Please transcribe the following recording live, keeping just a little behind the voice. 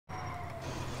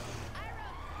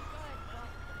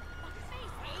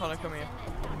Connor, come here.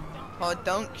 Oh,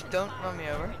 don't run me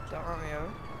over. Don't run me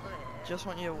over. Just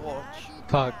want you to watch.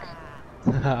 Fuck.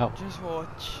 Ow. Just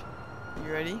watch.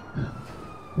 You ready?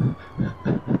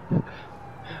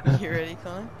 You ready,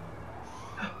 Connor?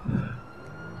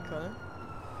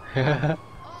 Connor?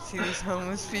 See these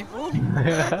homeless people? Don't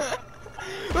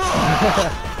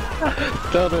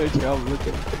hurt you, I'm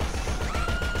looking.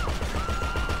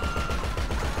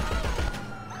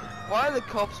 Why are the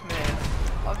cops mad?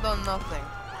 I've done nothing.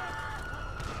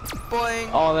 Boing!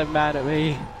 Oh, they're mad at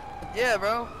me. Yeah,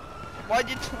 bro. What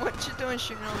you doing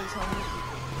shooting all these homeless people?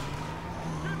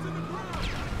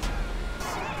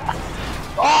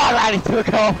 Oh, I ran into a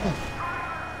cop!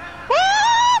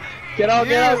 Get on,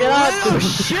 get on, get on! Oh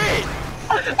shit!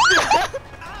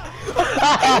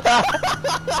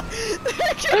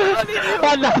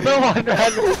 Another one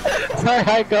ran. Sorry,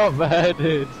 I got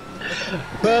murdered.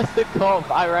 First the cop,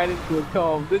 I ran into a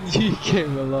cop, then you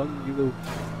came along, you little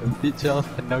bitch ass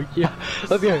Pinocchio.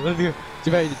 Let's go, let's go.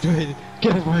 Jermaine,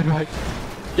 get on my right.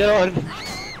 Get on.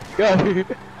 Go.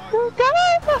 Go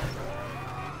on.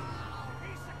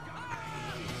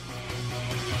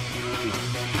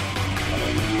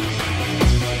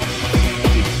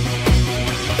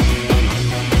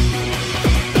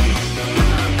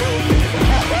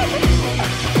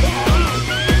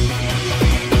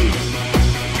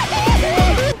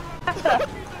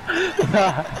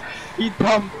 You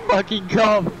dumb fucking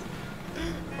cop!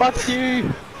 Fuck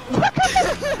you!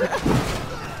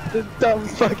 The dumb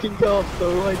fucking cop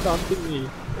always hunting me.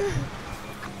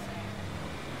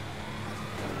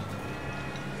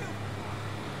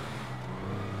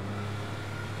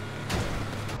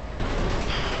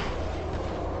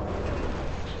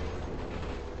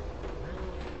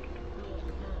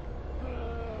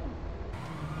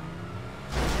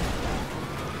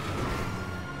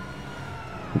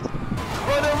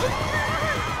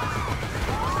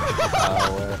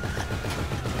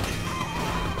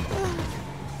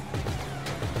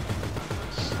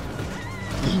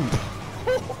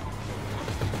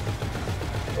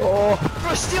 Oh!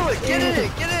 Bro, steal it! Get in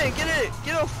it! Get in it! Get in it!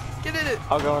 Get off! Get in it!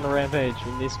 I'll go on a rampage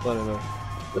from this spot over.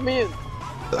 Let me in!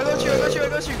 I got you! I got you! I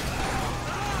got you!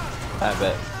 I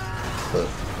bet.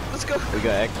 Let's go! We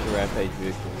got extra rampage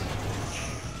vehicles.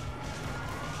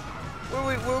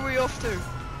 Where are we off to?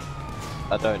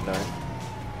 I don't know.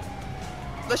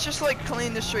 Let's just like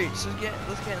clean the streets. Let's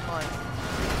get in line.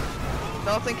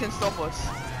 Nothing can stop us.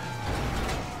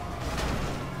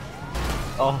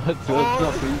 Oh, it's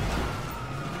not me.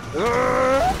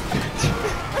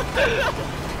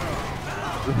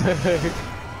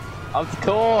 I'm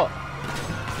caught!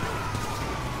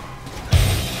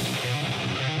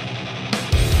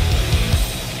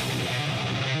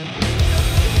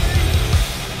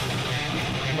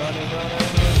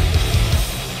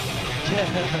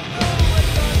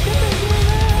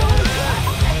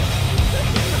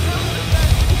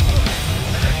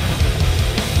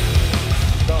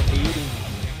 Stop eating.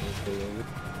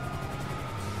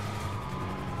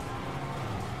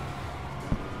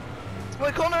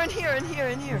 Wait, Connor, in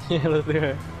here. Yeah, let's do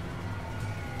it.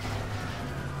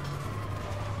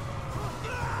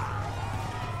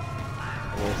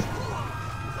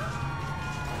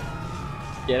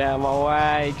 Get out of my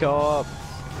way, cop!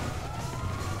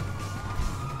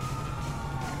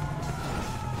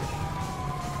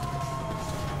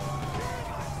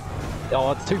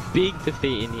 Oh, it's too big to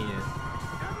fit in here.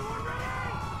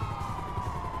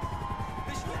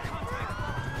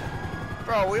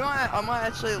 Bro, I might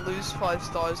actually lose 5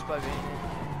 stars by being here.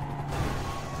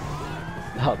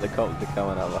 Oh, the cops are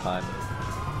coming up behind us.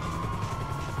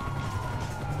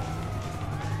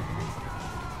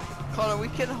 Connor, we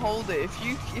can hold it if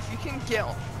you can get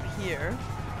here.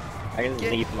 I can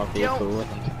leave my vehicle.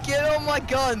 Get on my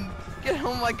gun! Get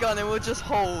on my gun and we'll just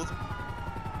hold.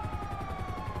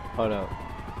 Hold up.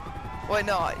 Wait,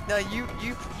 no, you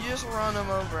just run him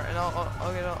over and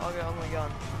I'll get on my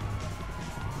gun.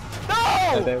 No!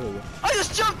 Oh, there we go. I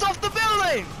just jumped off the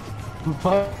building!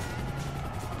 Fuck.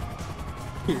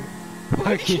 What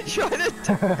are you trying to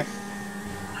do?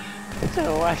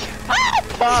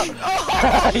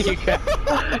 Fuck! You go.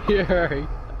 You're hurry.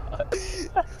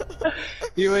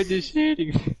 You were just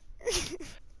shooting.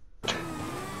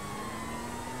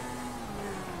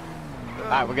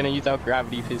 Alright, we're gonna use our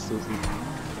gravity pistols.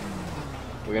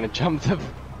 We're gonna jump the.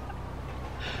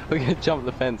 We're gonna jump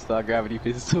the fence with our gravity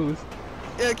pistols.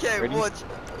 Okay, Ready? watch.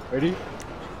 Ready?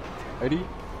 Ready?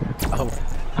 Oh.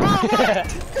 Oh, what?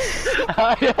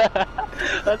 Oh yeah.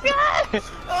 Let's go!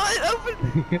 Oh, open!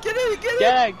 Get it! Get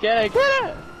it! Get it!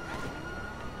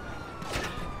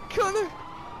 Connor!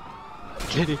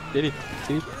 Get it!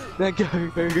 Now go!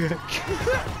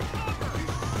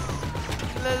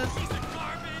 Let us.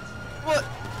 What?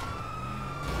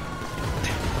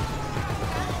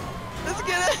 Let's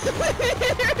get out of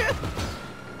here.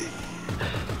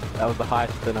 That was the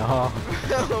heist and a half.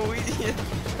 Oh, idiot.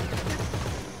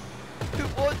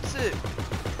 Who wants it?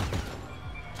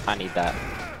 I need that.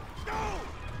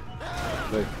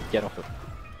 Move, get off it.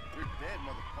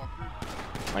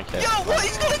 Okay. Yo, what?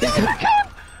 He's gonna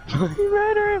go! He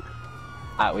murder him!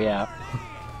 Alright, we out.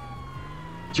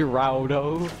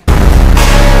 Geraldo.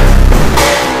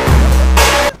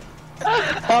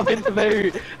 I'm in the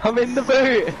boot! I'm in the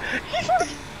boot!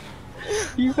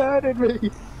 You murdered me!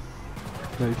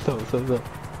 No, stop.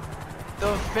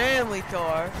 The family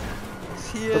car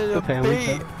is here What's the to family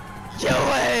beat car? your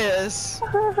ass!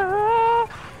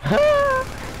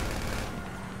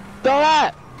 Stop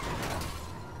that!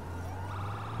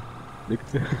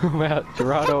 I'm out,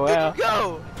 Geraldo out.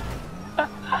 Go!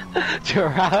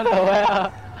 Geraldo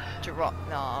out.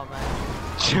 Nah, man.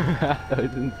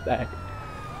 Geraldo's insane.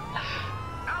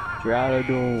 Geraldo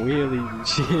doing wheelies and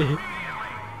shit.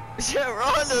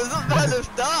 Geronimo's about to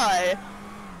die!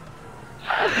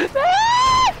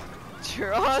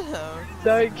 Geronimo!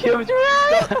 Don't kill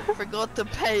Geraldo! Forgot to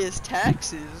pay his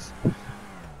taxes.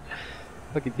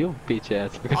 Fucking deal, bitch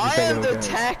ass. I am the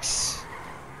tax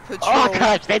patrol. Oh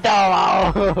gosh, they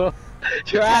don't!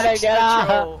 Geraldo, Tax get out!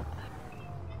 patrol.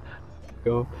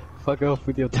 Go, fuck off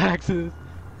with your taxes.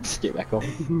 Get back on.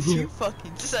 You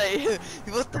fucking say,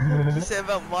 what the fuck you say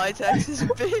about my taxes,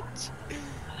 bitch?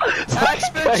 Tax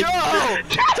patrol!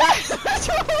 Tax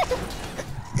patrol!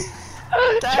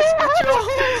 Tax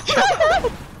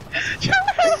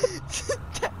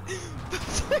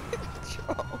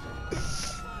patrol!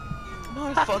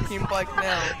 My fucking bike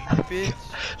now, bitch.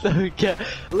 Okay,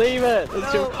 leave it!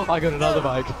 No, I got another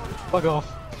bike. Fuck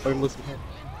off. Don't listen.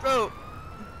 Bro,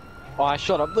 Oh, I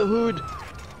shot up the hood!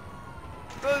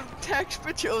 bro, tax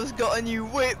patrol's got a new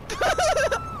whip.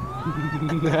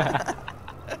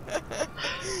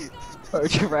 Oh,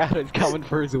 Geraldo's coming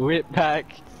for his whip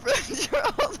back.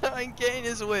 Geraldo ain't getting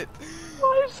his whip.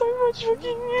 I have so much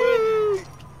fucking need!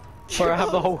 Or I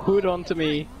have the whole hood onto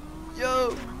me.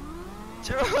 Yo,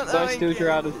 Geraldo Don't ain't steal getting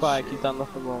Geraldo's his bike, shit. he's done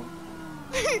nothing wrong.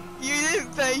 You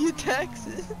didn't pay your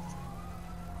taxes.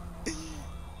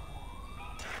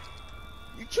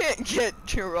 You can't get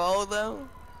Geraldo.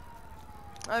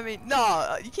 I mean,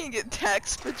 nah, you can't get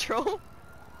tax patrol.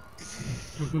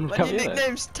 My Come new here.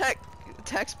 nickname's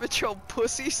Tax Patrol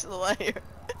Pussy Slayer.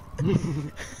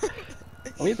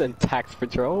 We then tax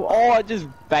patrol. Oh, I just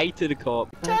baited a cop.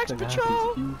 Tax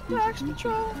patrol! Tax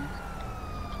patrol!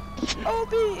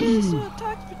 OBE, so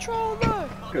tax patrol, no!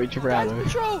 Go Tax Geraldo.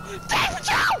 patrol! Tax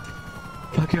patrol!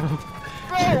 Fuck off.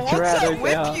 Bro, what's that Geraldo's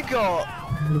whip out. you got?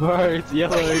 Bro, it's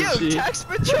yellow Hey, and yo, shit. tax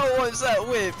patrol wants that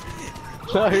whip.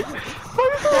 No.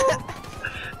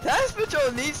 Tax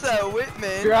patrol needs that whip,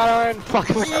 man. Geraldo ain't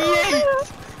fucking with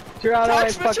Yeet! Geraldo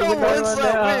ain't Tax fucking patrol with no wants one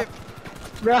that now. whip.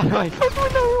 Geraldo ain't fucking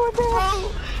with no one now.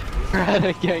 Bro,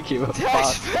 Geraldo can't give a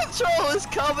tax fuck. patrol is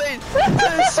coming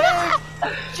to serve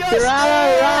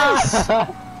Geraldo, justice!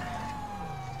 run!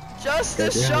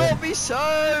 Justice Go, shall Geraldo. be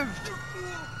served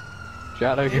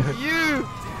Geraldo, if go. you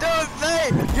don't pay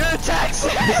your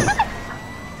taxes!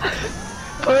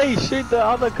 Please shoot the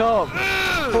other cop.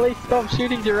 Please stop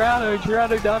shooting Geraldo.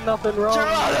 Geraldo done nothing wrong.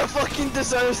 Geraldo fucking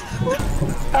deserves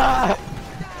Ah.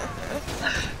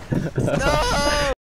 No!